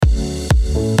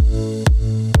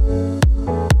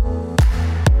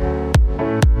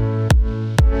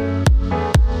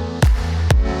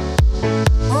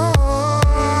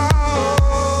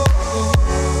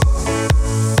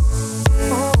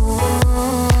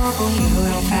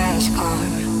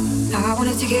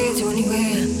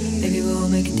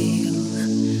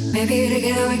Maybe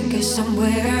together we can go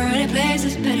somewhere. Any place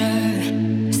is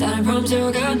better. Starting from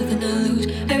zero, got nothing to lose.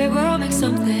 Maybe we'll make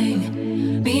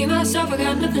something. Me, myself, I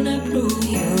got nothing to prove.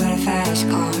 You got a fast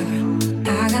car.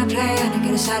 Now I got a plan to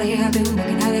get us out of here. I've been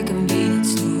working at the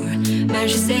convenience store.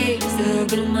 Managed to save just a little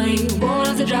bit of money. You won't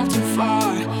have to drive too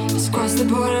far. Just cross the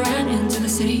border and into the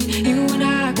city. You and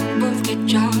I can both get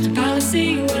jobs and finally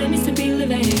see what it means to be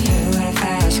living. You got a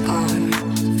fast car.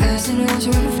 So fast enough so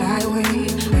we can fly away.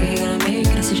 We're gonna make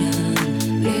a decision.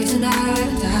 Live tonight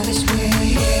and die this way.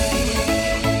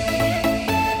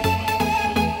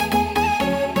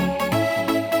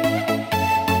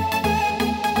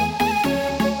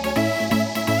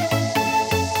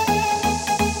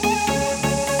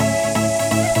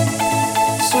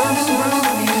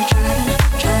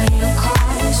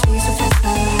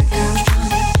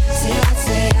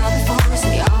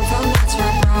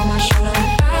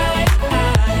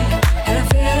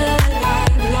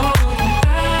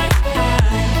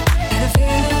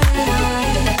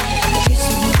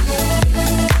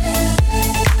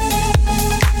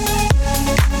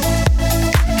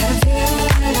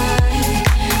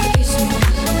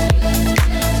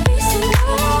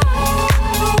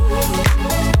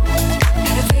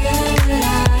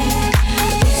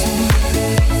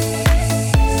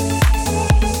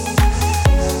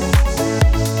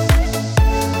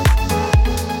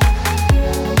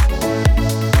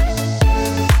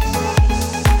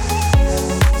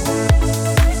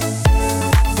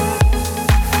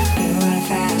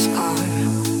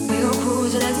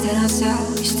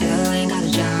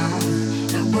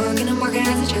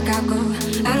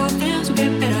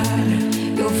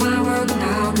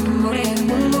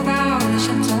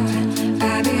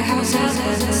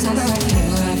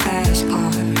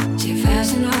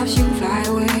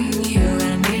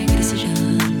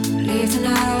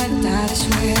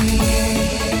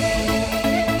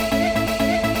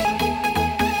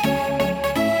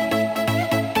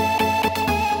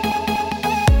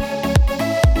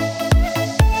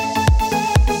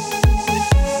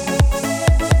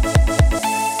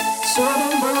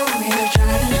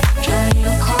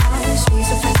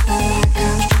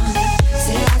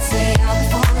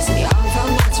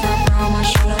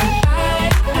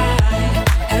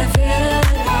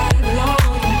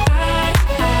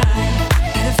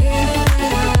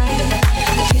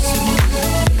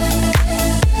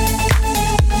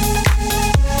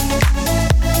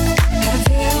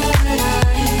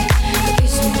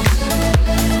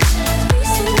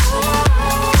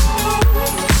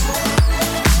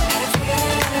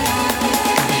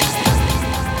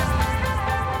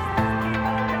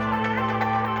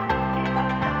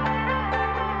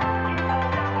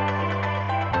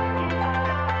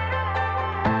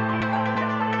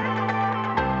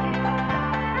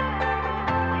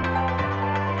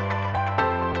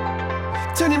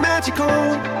 Turn your magic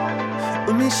on.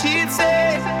 With me she'd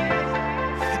say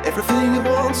everything you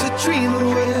want's a dream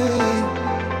away.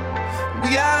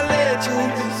 We are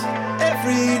legends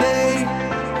every day.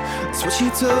 That's what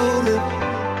she told me.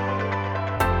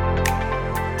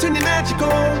 Turn your magic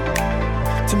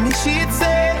on. To me she'd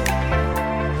say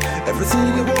everything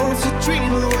you want's a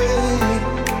dream away.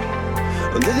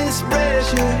 Under this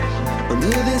pressure, under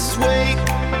this weight,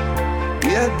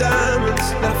 we are diamonds.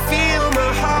 I feel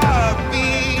my heart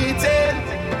beating.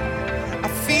 I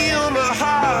feel my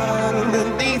heart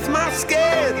underneath my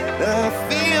skin. I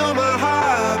feel my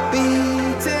heart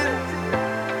beating.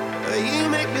 You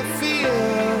make me feel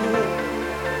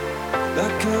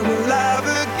like I'm alive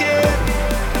again.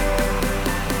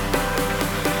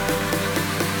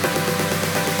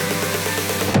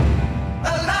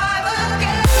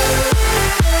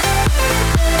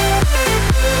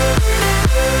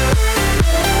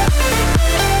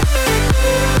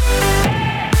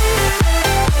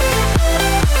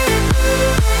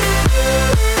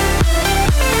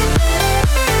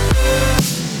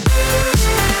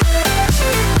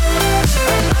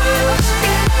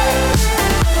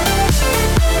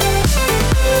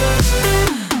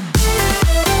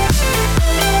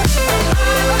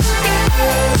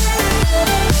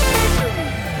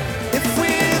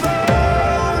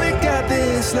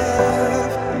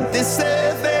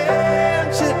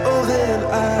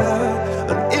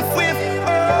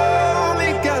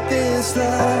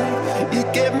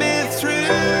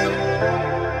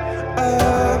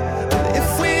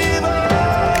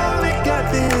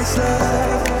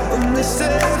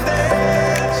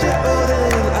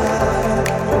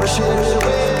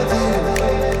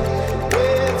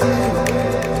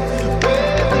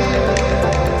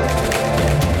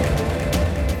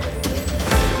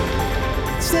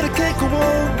 Said I can't go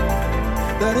on,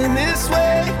 not in this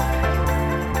way.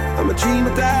 I'm a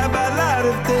dreamer, die by light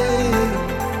of day.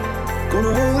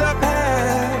 Gonna hold up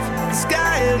half the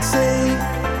sky and say,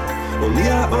 only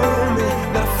I own it.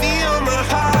 I feel my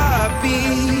heart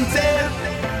beating.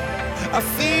 I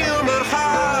feel my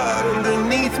heart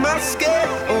underneath my skin.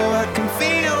 Oh, I can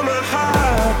feel my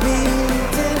heart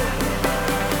beating.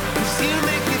 'Cause you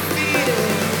make me feel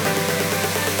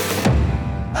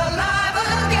alive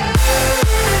again.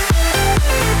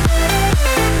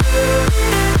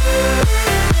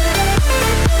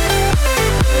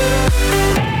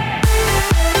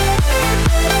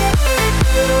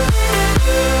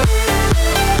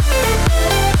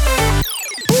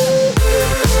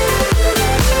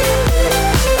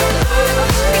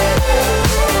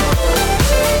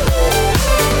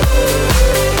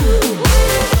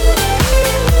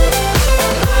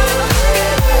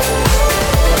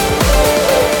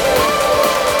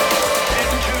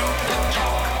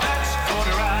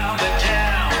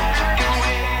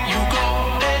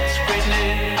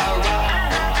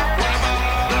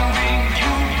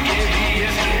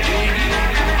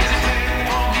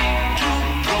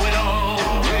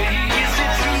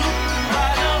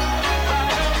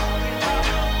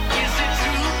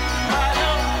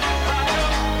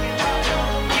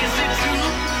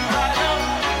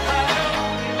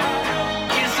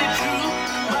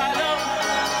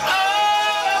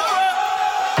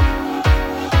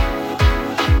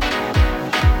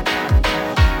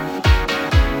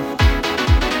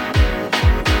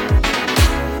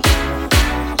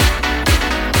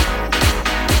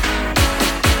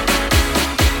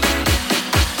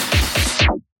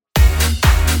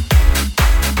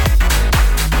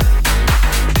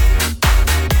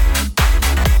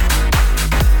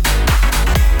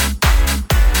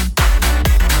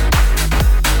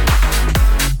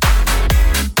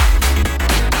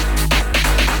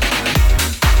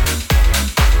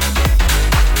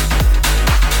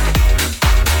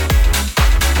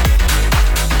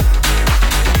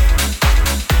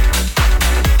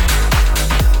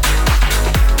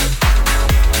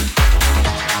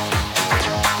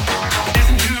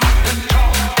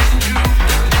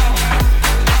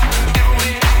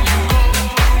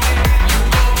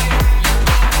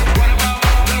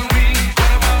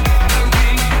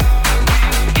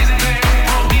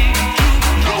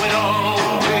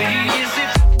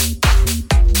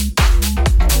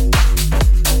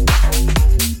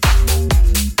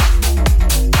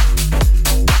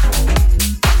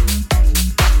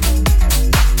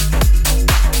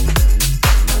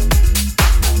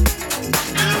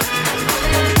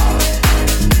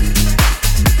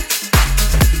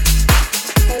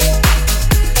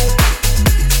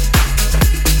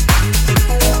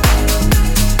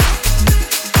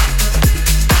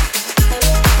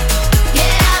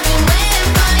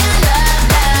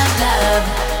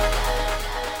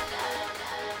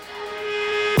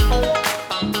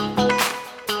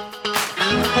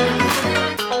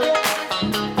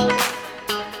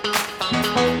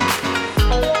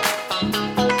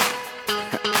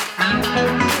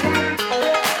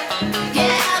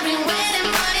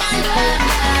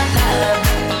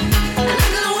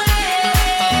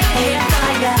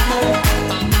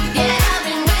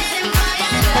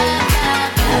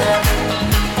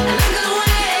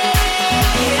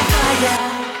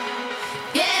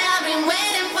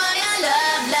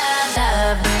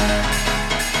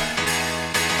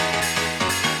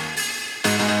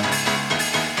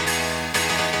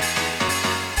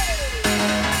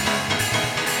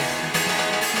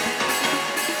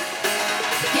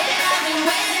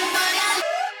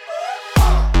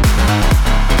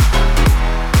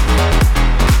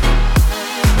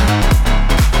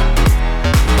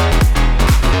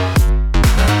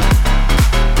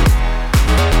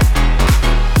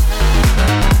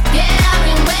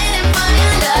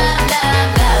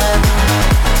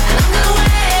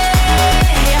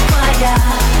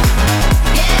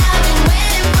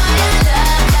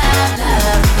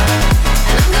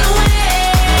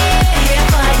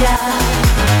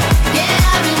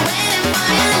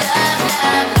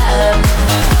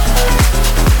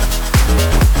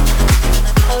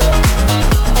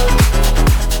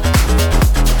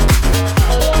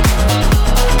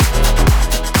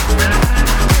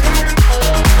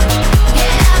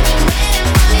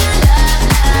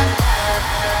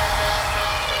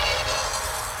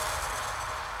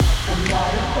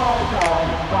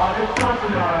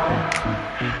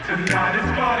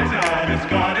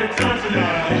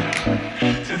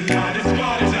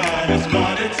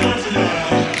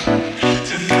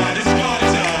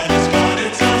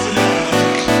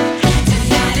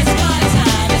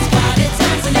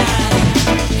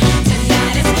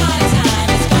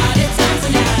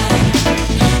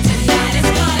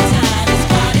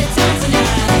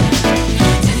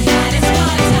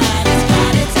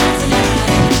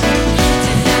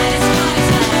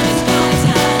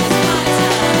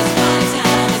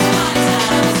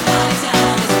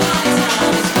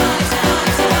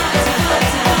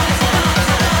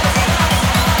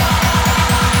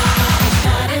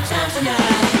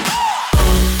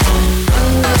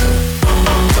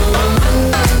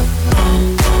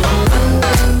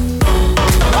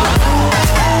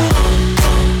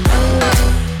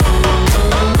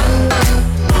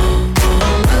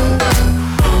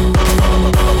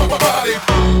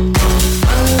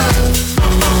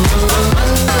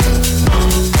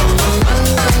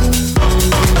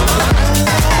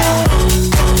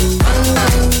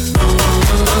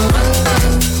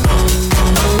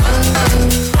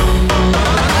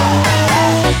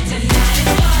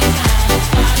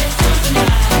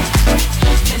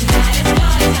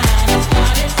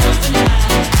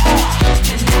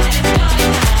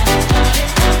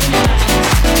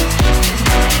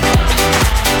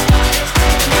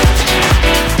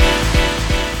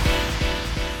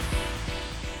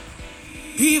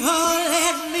 People,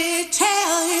 let me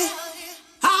tell you,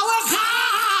 I work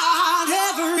hard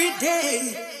every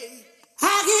day.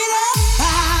 I get up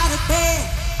out of bed,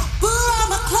 I put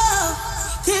on my clothes,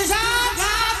 'cause I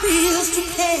got bills to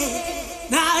pay.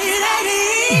 Now it ain't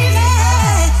easy,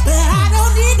 but I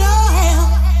don't need no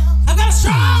help. I've got a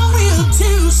strong will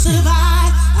to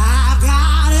survive. I've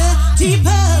got a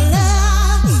deeper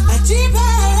love, a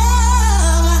deeper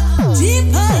love,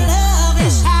 deeper love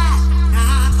inside.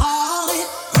 I call it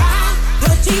right,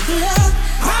 a deep love,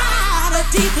 right, a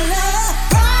deep love,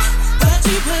 right, a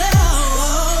deep love.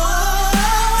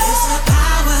 It's the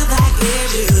power that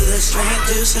gives you the strength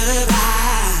to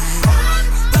survive.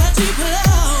 A deep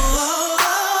love,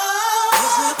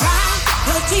 it's the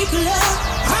power, a deep love,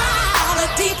 right, a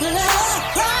deep love,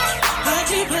 right, a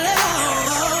deep love.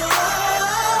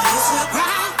 It's the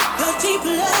power, a deep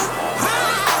love,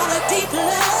 right, a deep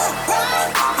love, right,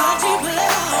 a deep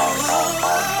love.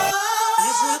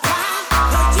 It's the power,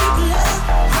 a deep love,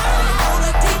 right,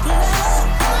 a deep love,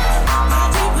 right,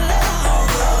 a deep love.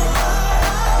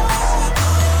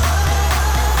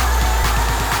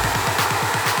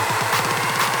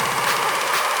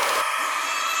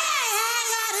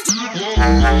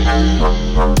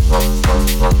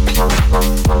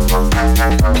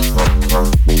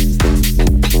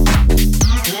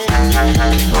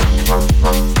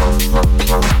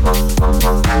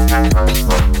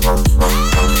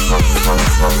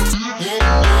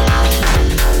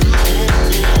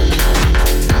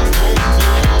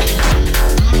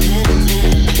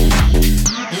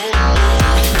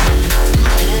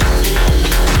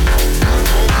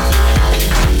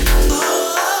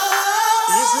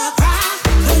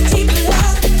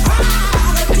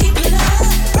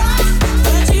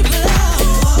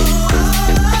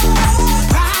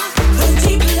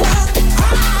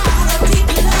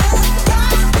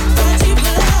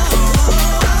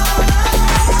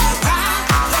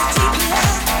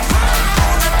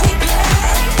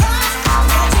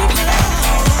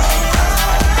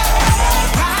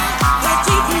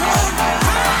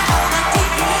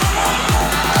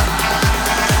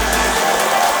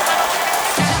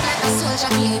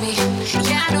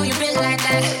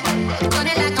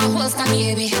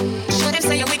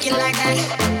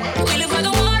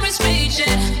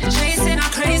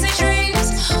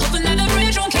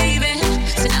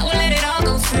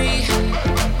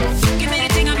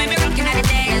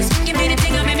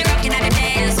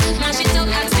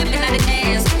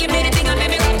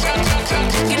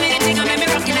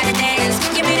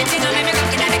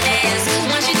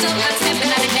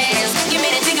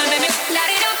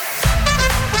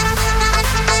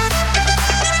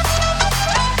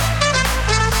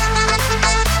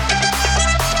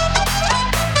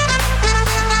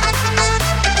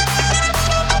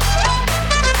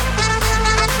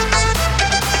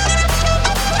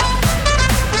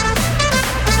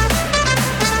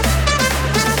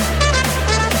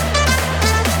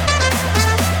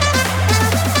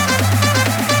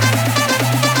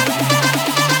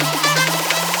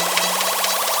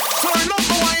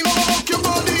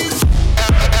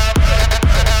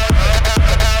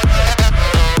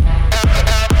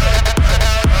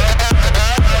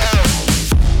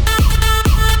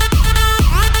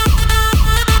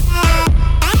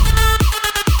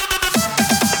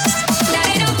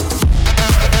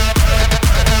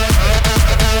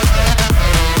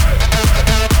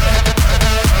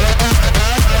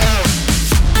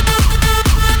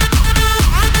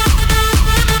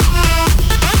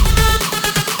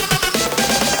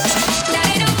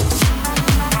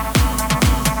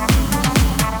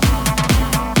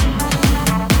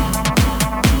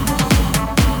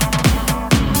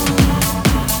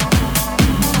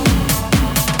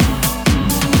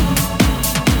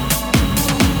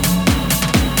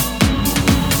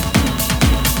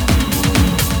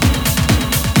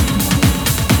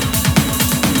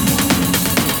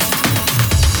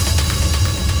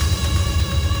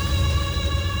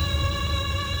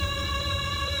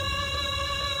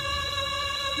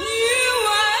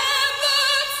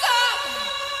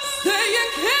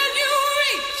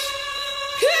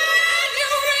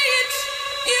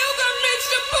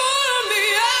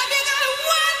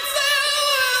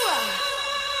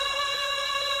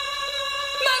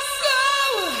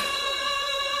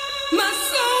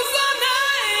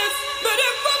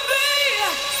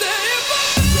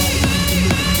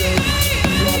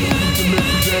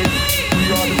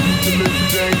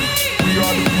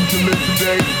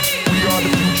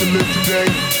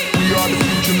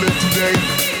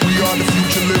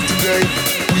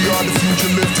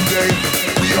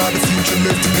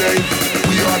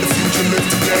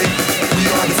 We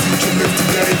are the future, live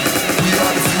today. We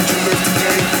are the future, live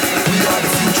today. We are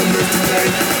the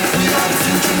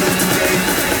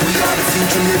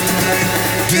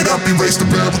erase the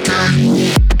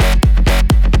barricade.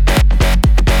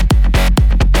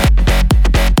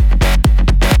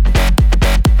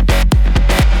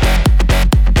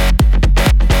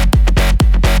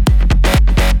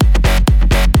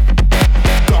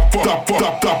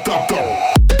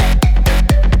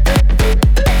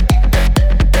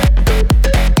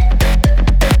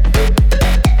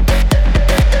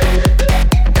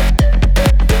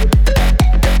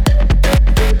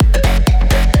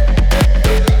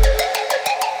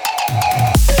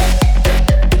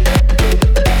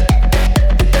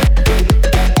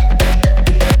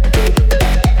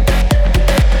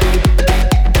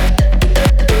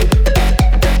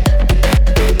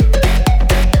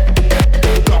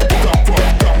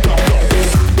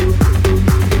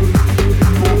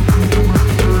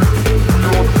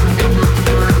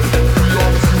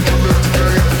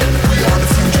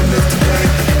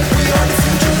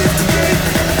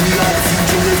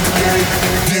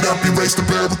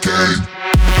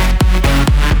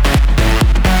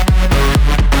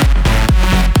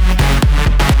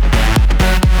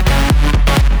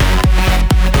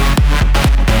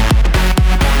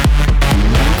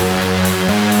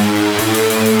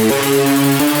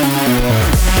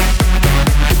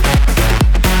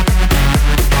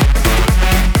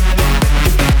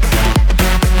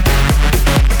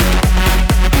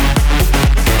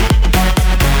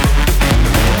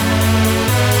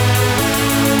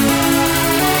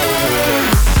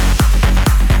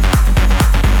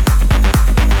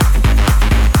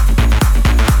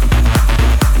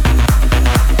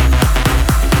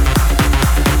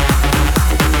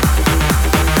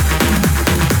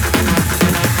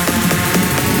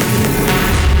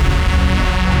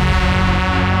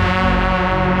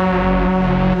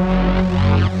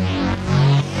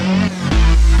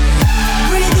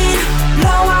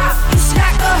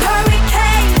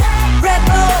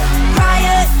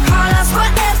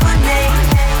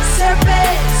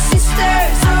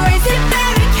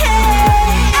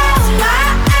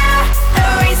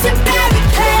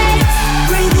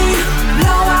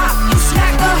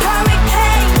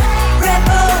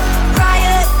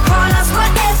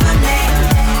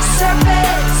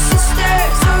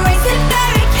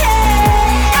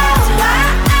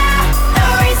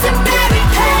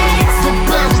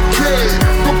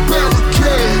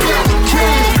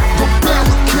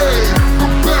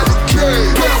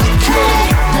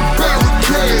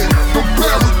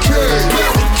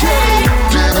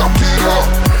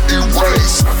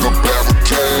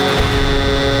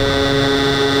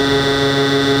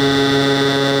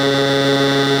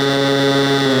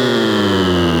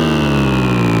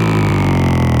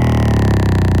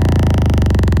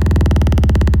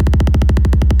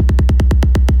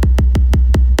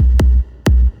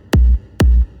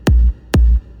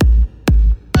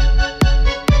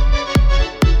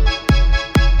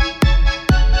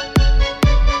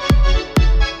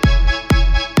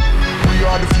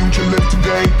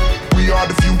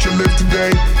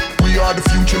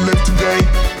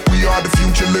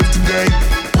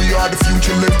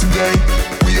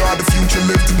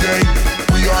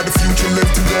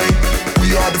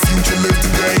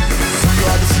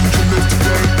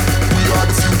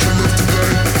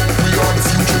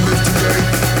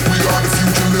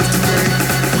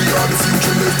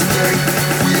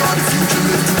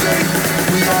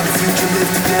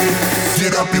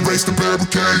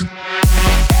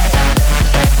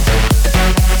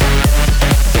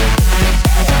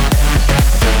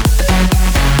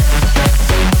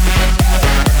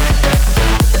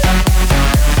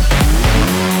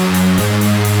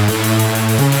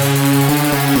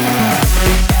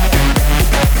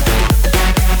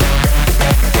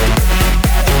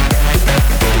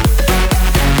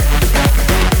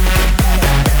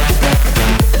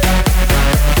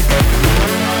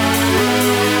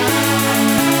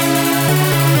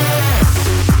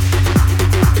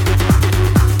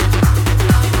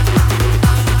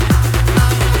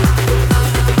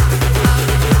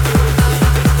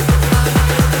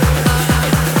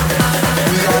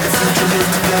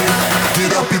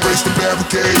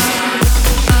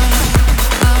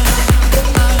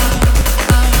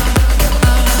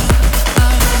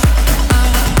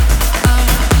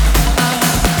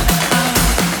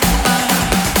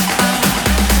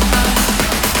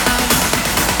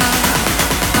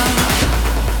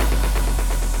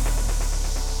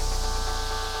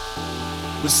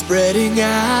 We're spreading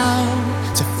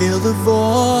out to fill the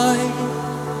void.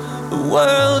 The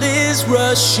world is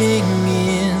rushing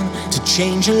in to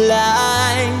change a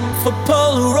life. A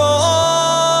Polaroid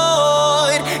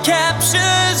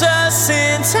captures us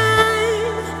in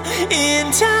time,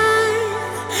 in time,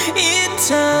 in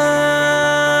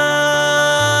time.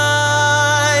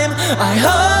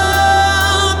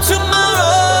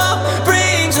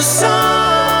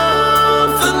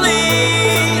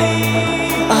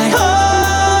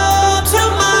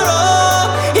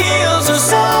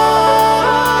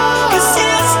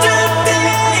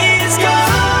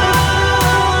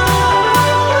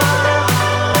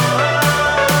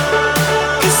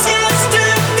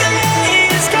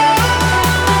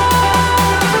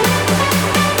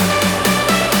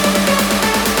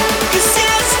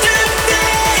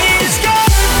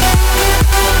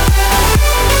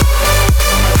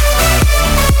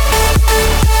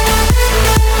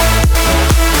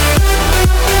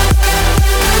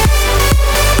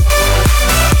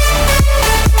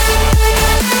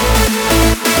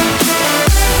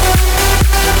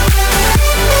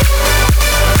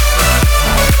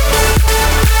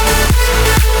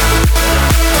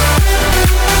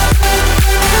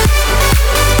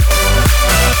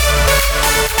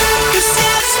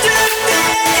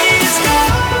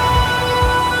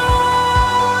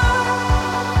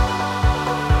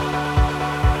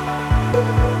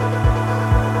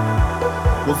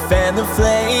 We'll fan the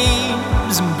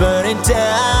flames and burn it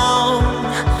down.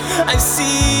 I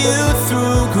see you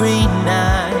through green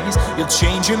eyes. You'll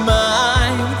change your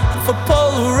mind for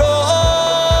Polaroid.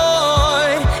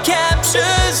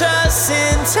 Captures us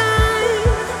in time,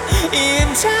 in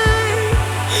time,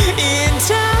 in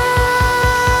time.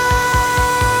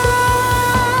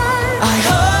 I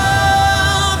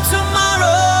hope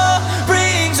tomorrow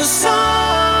brings us softly.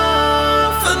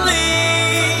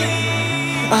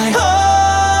 I hope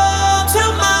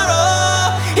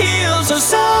tomorrow heals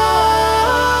us all.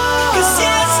 'Cause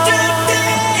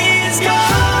yesterday is gone.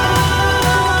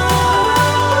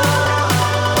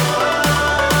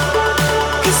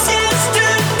 'Cause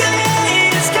yesterday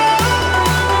is gone.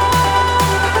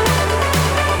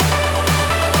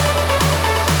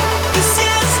 'Cause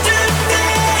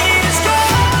yesterday is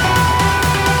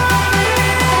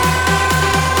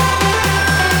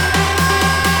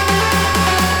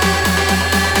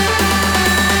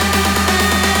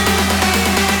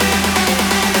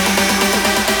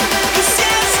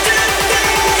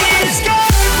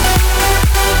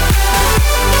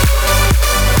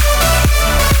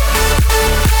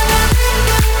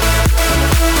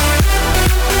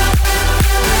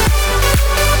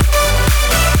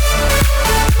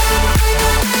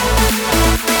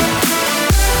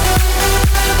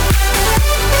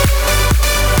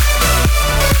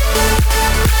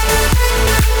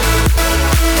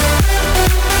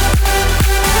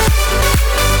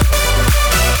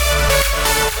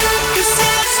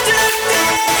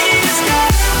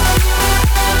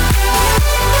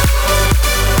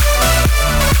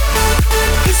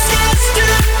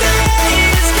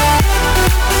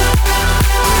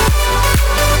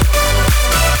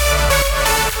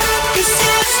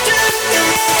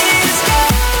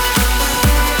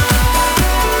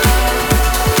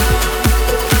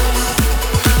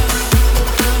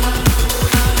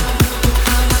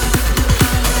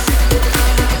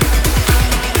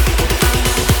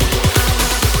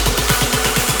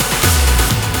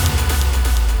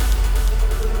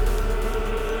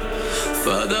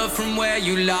further from where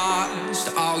you lost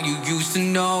all you used to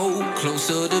know,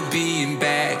 closer to being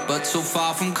back, but so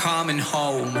far from coming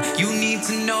home. You need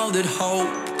to know that hope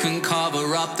can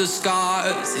cover up the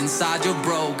scars inside your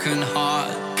broken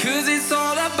heart. 'Cause it's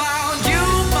all about you,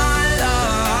 my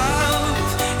love.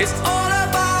 It's all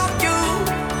about you.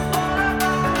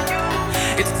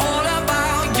 It's all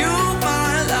about you,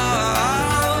 my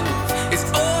love. It's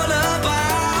all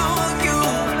about you.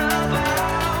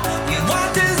 What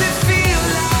does it feel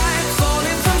like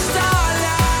falling from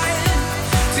starlight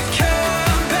to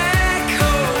come back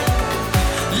home?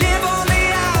 Live on the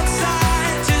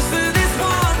outside just for this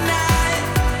one night,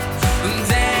 and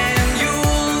then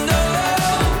you'll know.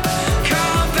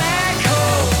 Come back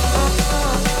home.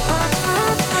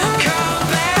 Come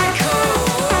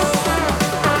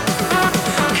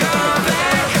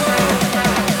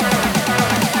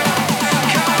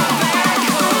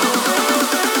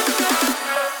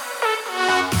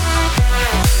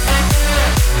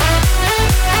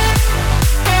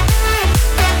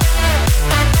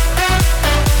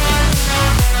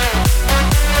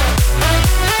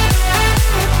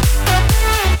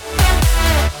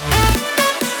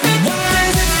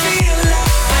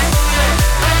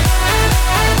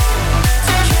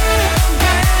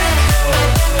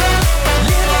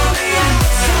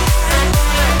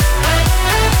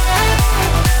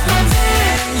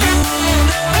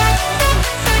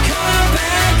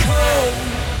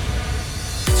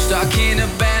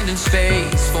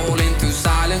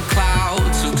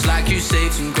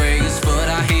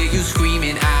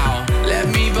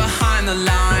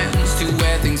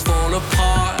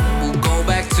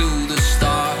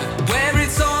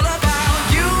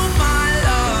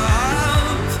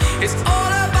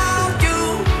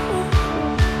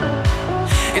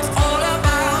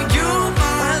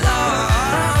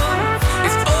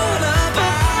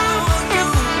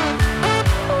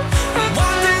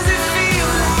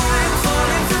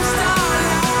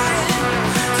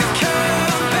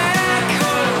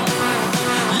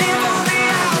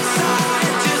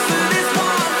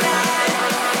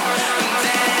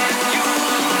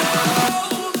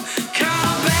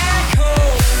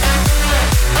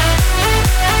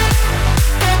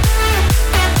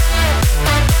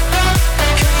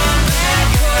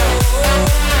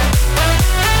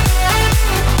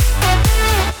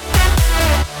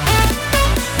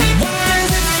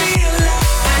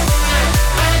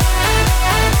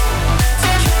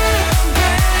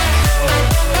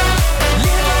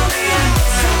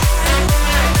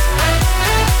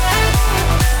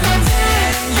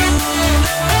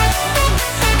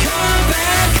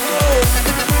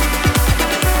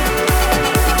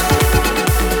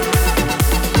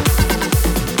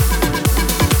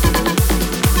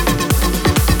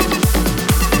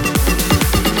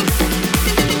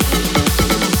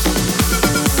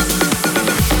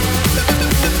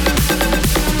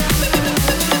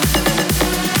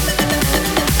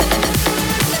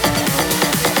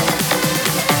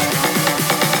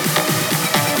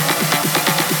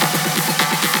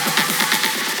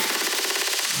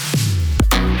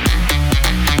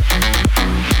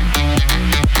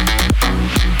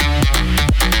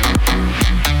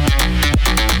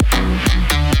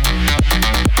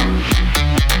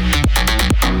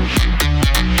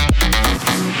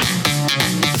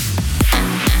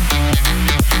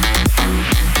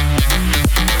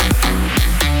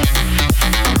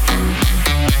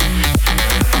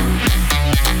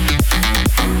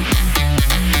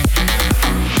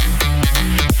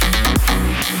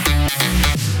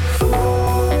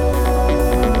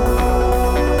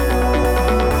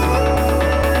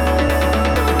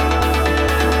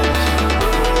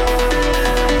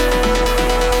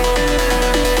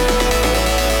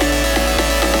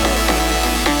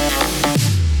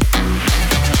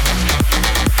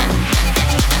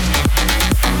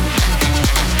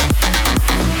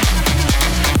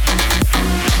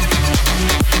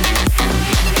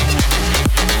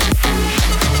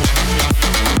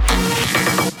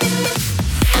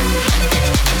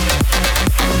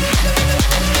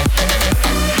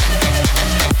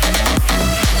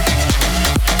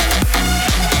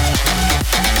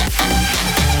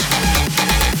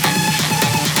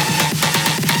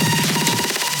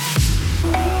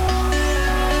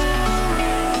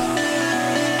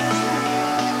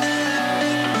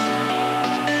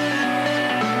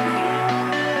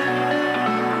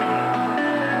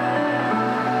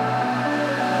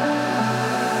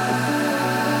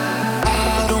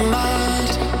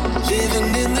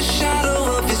the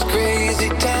shadow of these crazy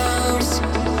times.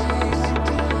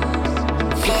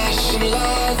 Flashing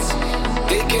lights,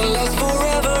 they can last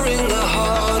forever in the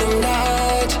heart of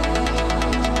night.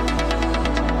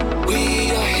 We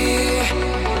are here,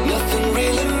 nothing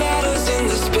really matters in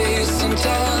the space and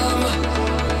time.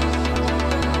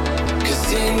 'Cause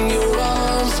in your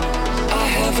arms, I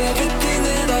have everything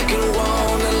that I can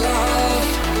want in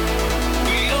life.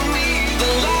 We don't need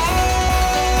the light.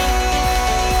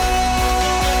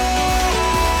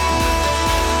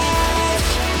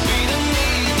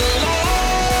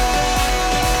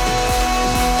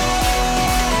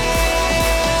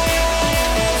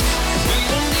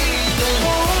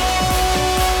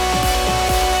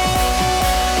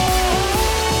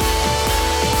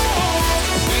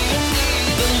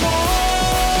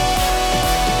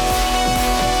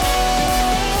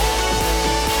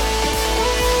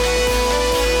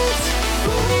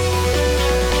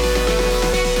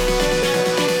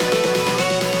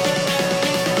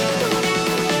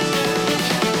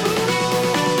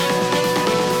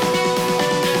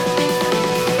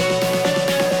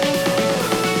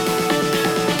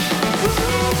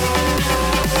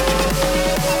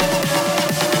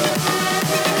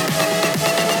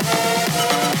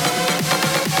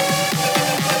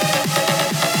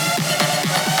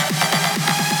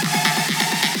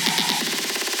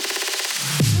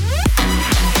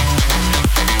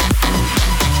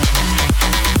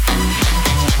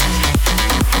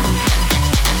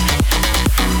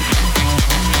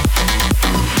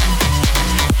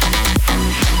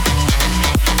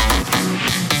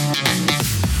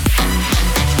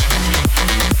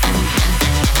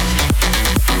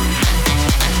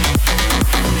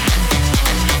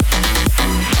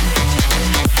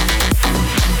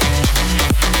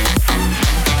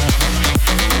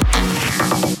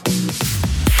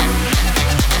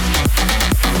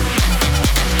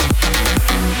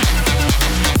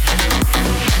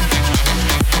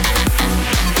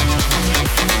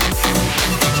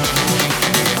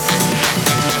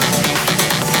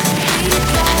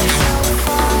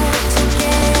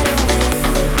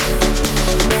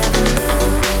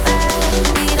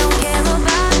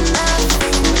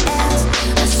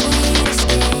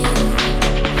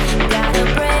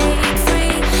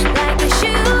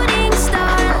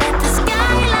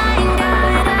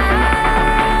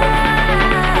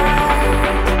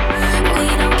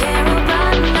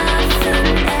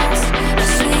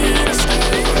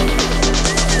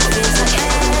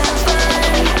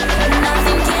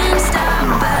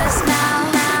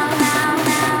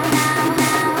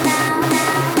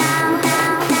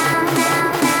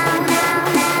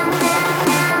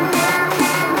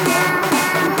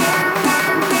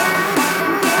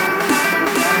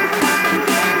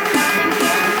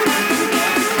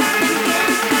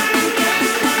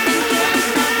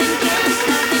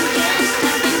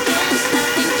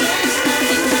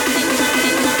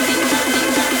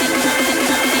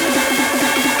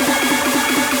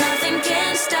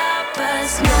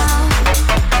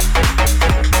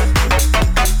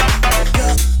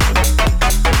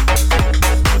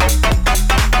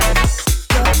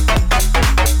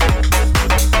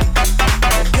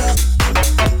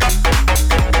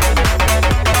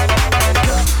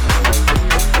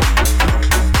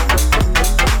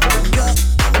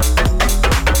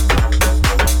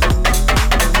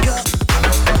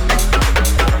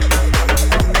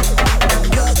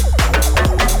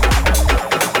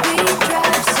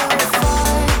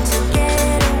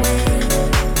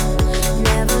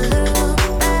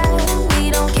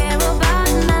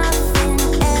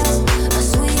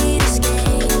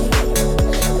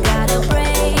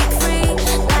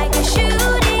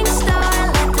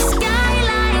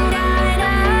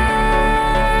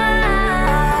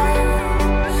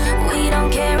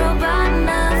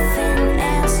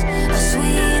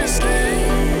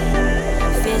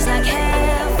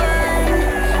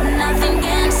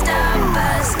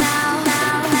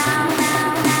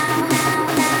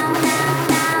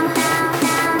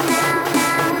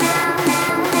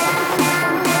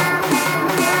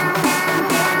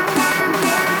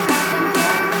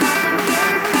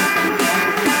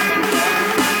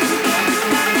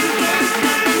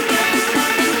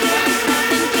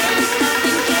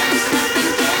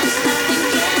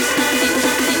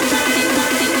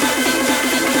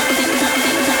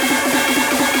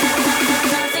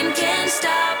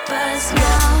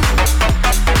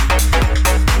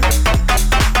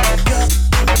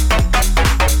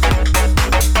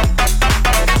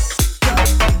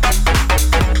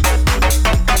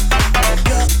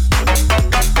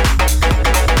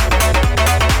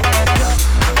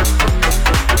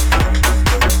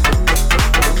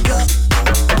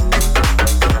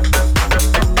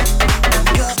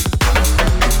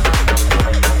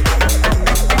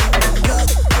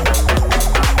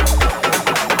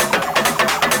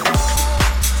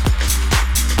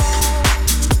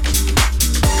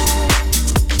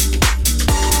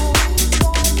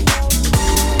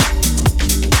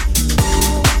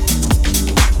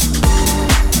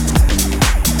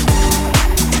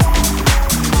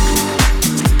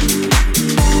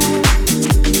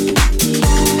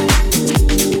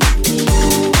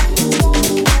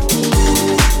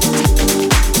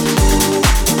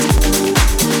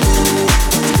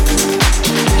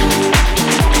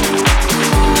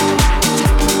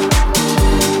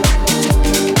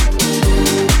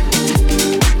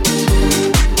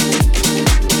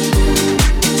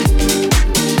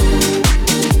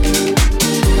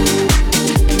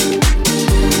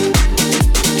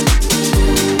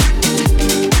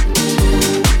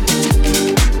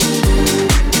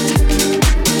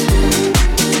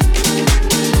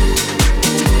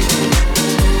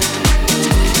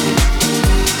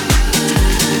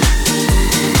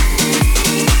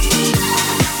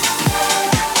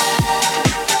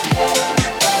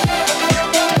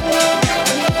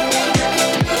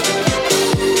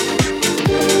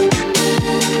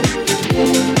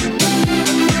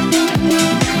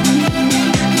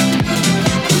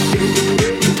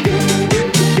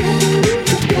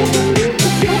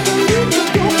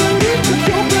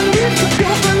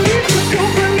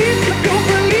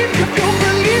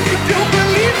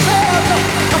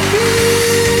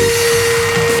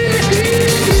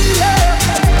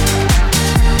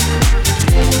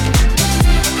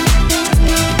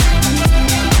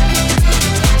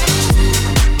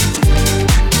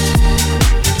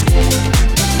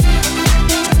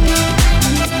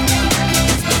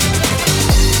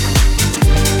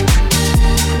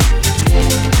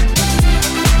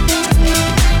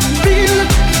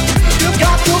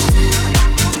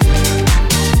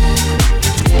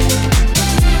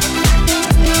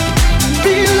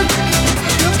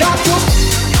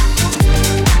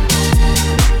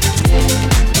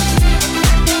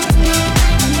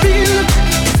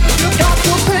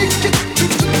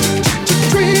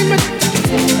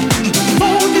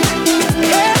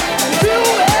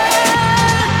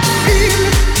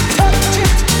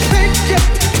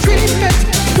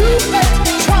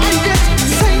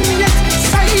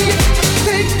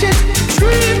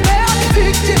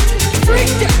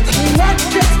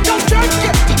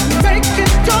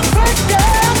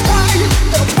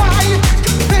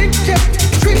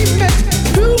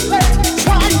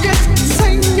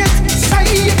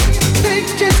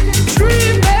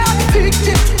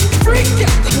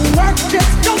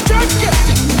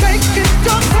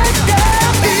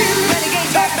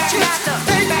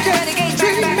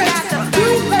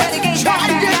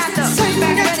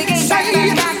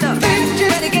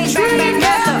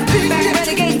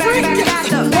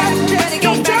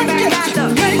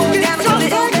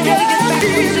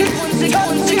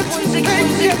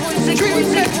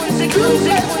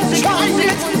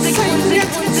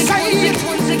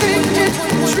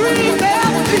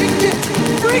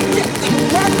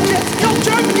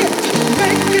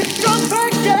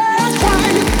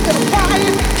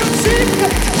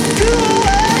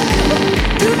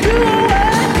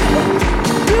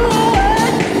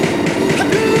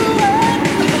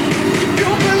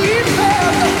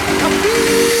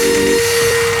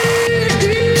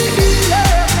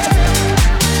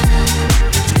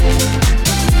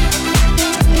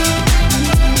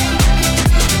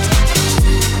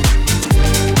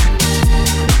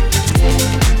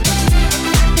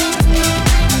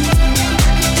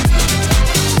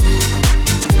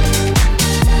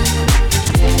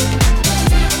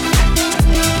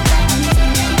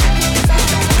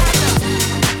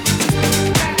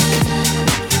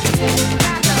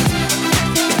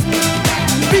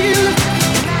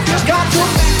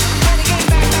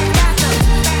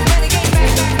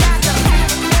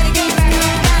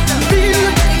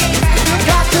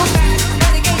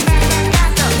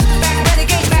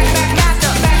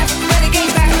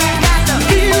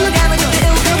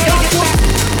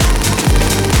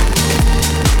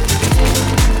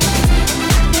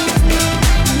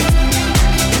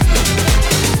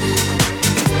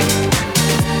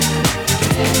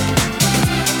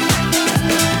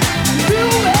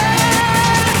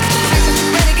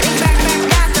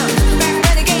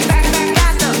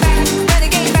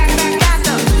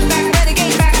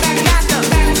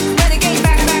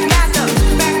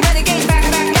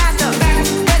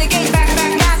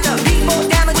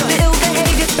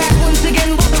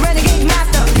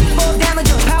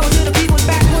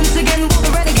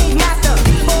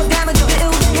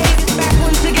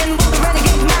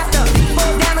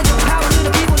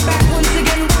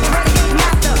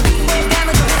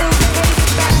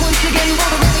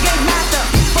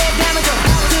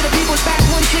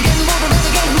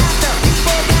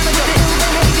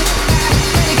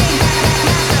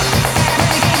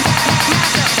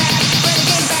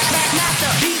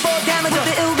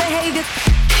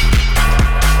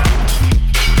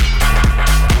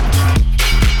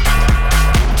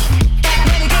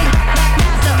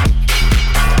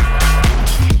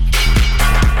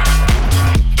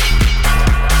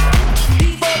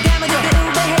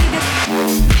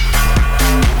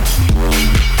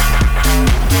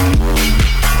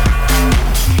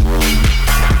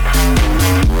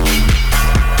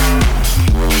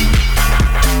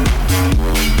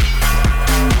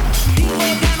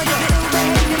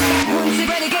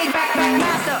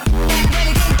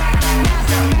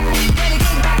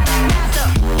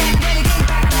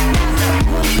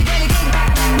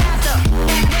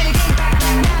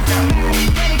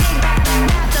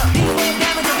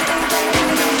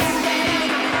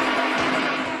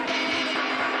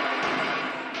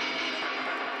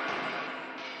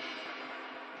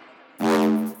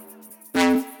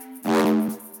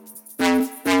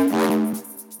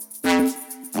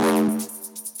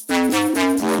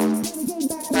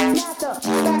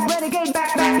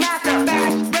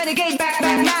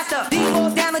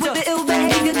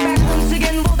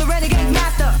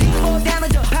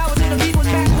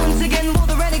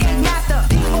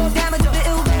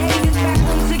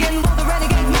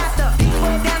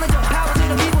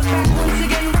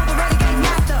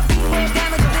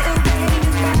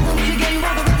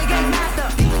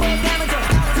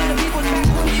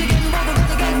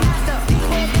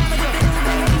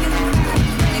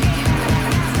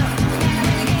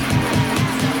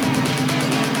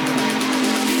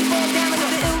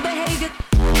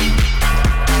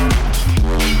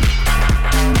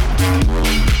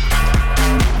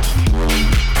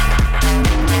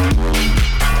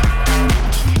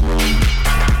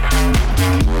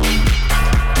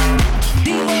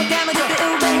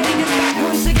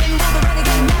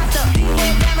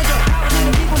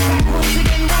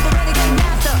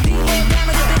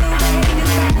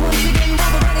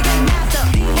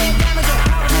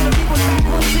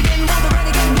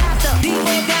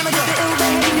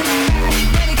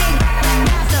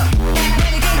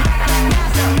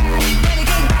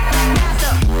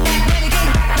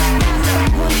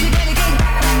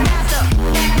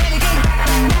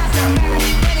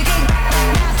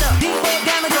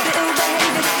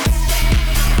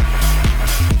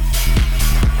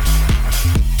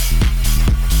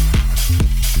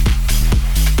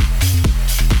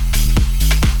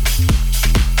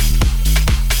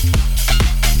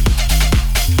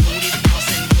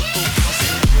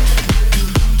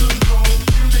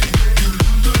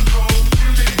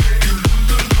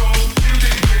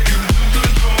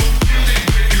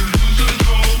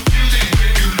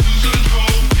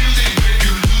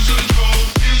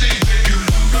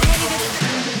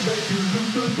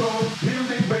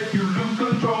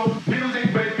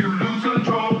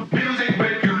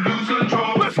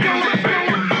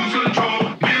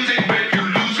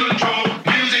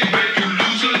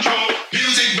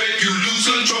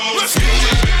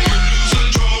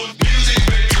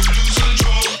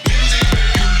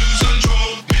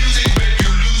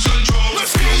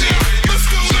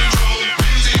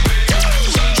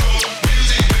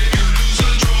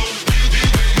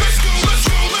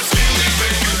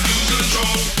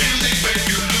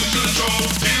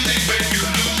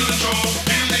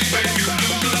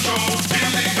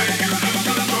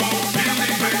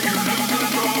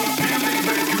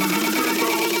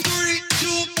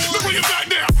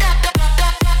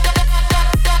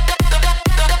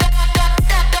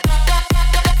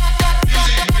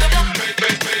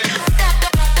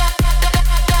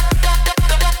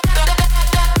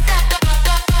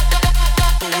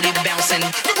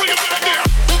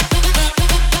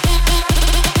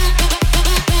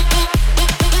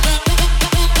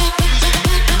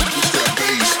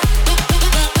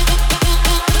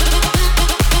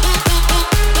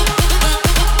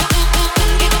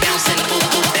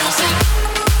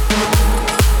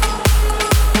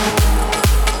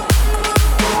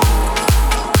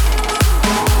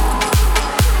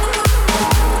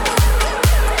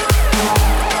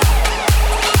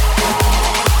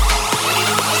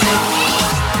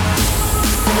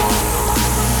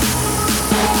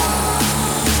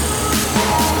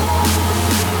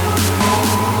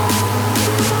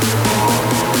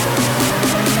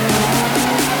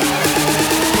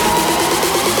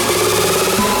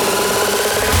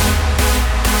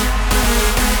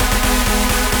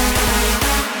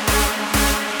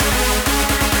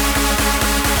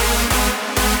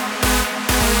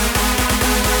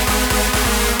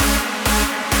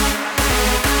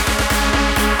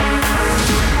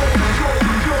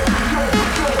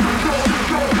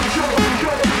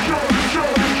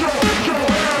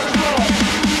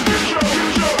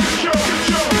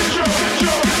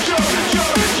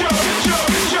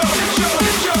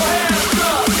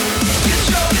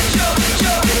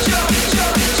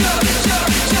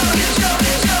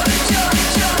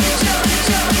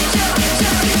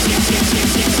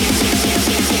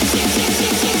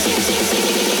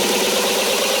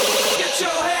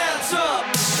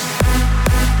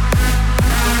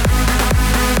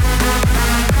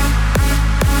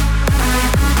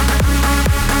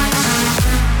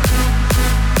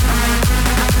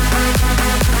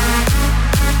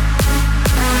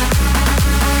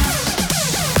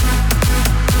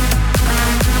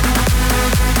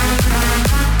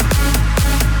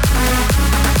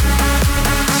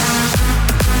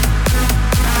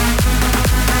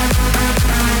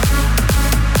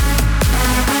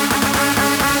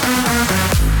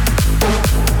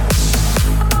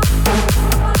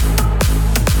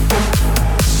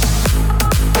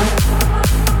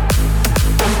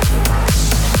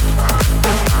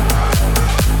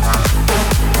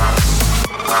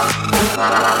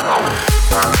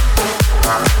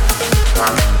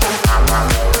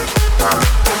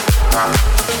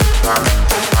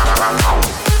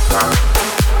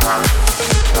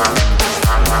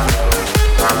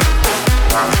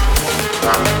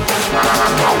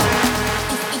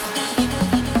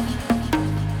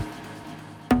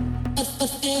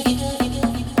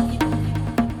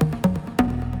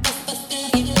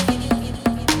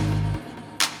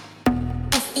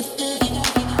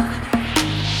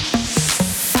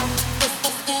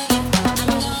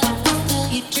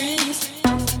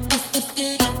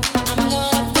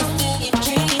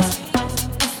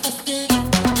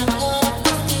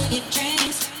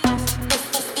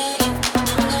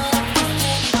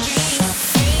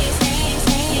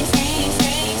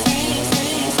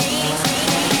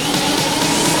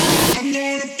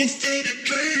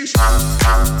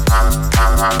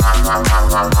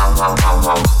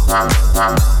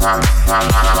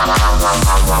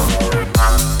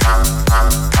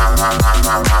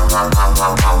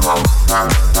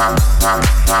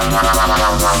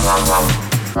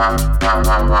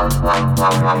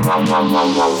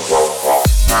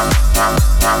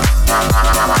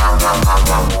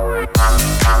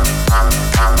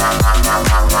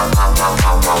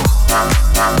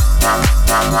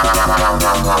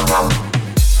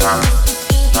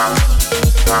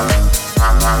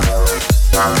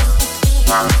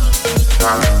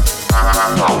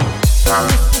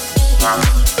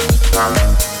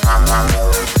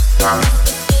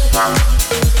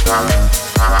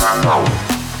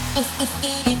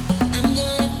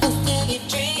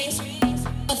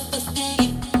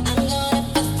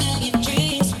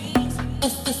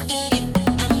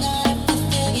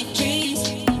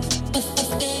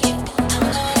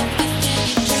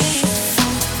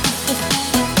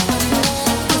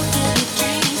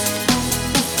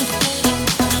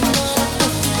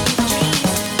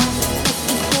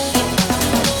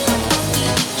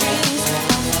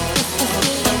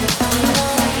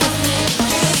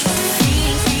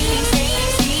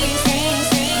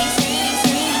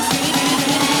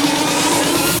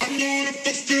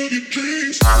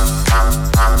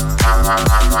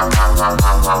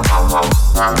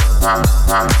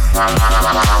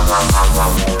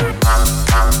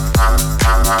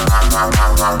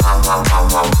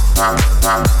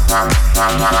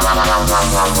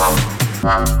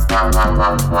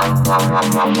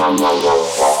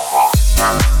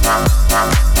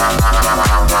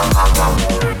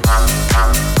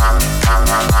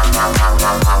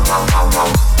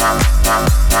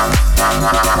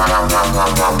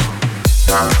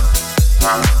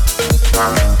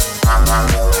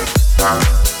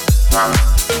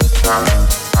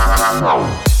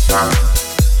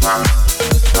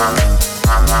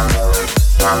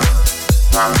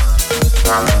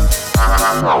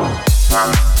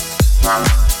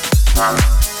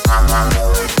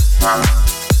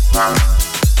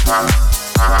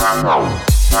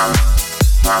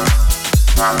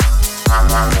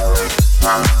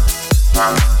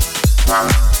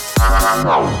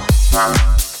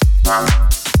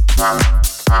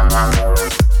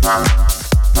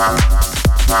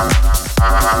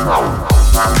 No.